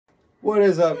What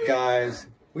is up, guys?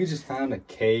 We just found a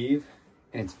cave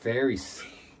and it's very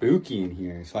spooky in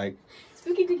here. It's like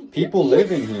people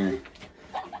live in here.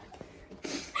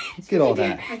 Let's get all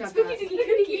that.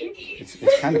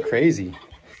 It's kind of crazy.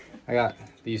 I got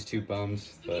these two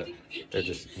bums, but they're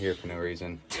just here for no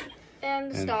reason.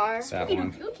 And Star. That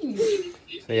one.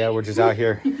 So yeah, we're just out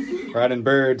here riding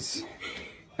birds.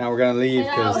 Now we're gonna leave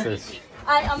because there's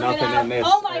nothing in this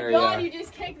Oh my area. god, you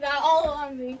just kicked that all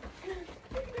on me.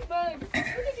 Bugs. Look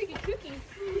at you cookie.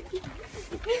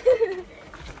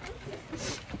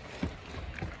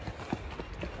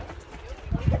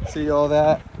 See all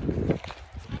that?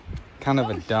 Kind of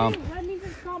a dump. Let me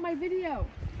just stop my video.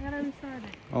 I gotta restart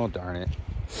it. Oh, darn it.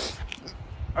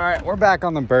 All right, we're back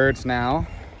on the birds now.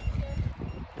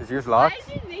 Is yours locked?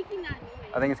 Why is it making that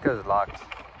noise? I think it's because it's locked.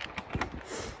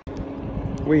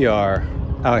 We are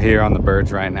out here on the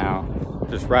birds right now.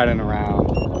 Just riding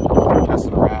around,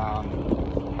 messing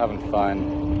around, having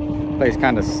fun. Place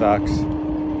kind of sucks. As you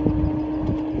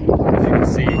can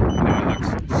see, I know it looks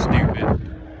stupid.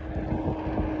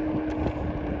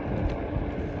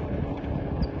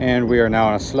 And we are now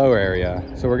in a slow area.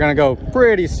 So we're gonna go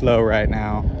pretty slow right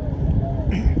now.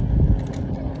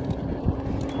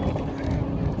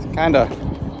 It's kind of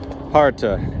hard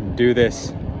to do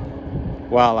this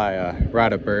while I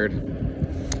ride a bird.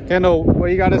 Kendall, what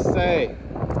do you gotta say?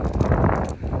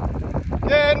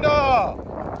 Kendall!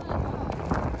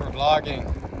 We're vlogging.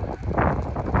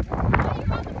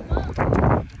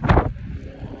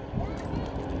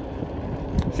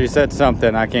 She said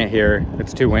something, I can't hear her.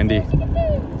 It's too windy.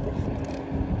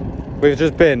 We've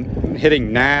just been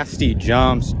hitting nasty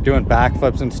jumps, doing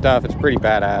backflips and stuff. It's pretty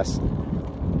badass.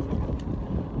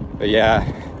 But yeah,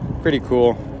 pretty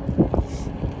cool.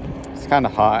 It's kind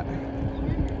of hot.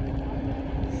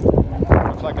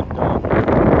 Looks like a dump.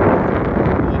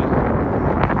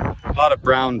 A lot of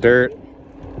brown dirt.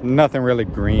 Nothing really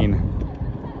green.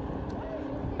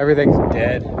 Everything's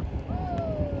dead.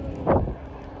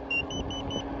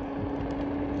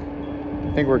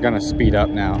 I think we're gonna speed up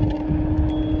now.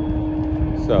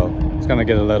 So it's gonna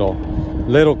get a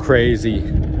little crazy.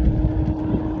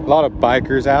 A lot of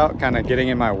bikers out, kind of getting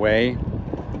in my way.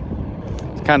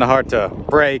 It's kind of hard to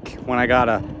brake when I got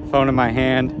a phone in my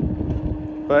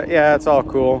hand. But yeah, it's all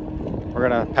cool. We're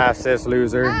gonna pass this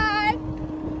loser. Hi.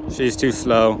 She's too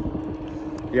slow.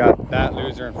 We got that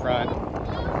loser in front.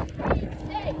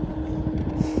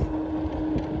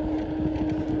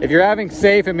 If you're having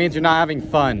safe, it means you're not having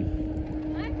fun.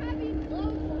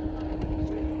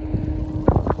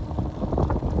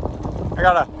 I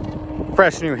got a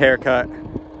fresh new haircut.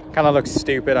 Kind of looks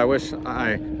stupid. I wish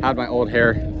I had my old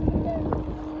hair.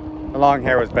 The long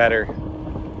hair was better.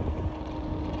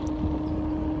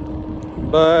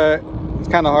 But it's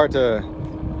kind of hard to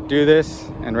do this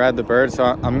and ride the bird, so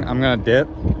I'm gonna dip.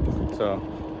 So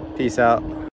peace out.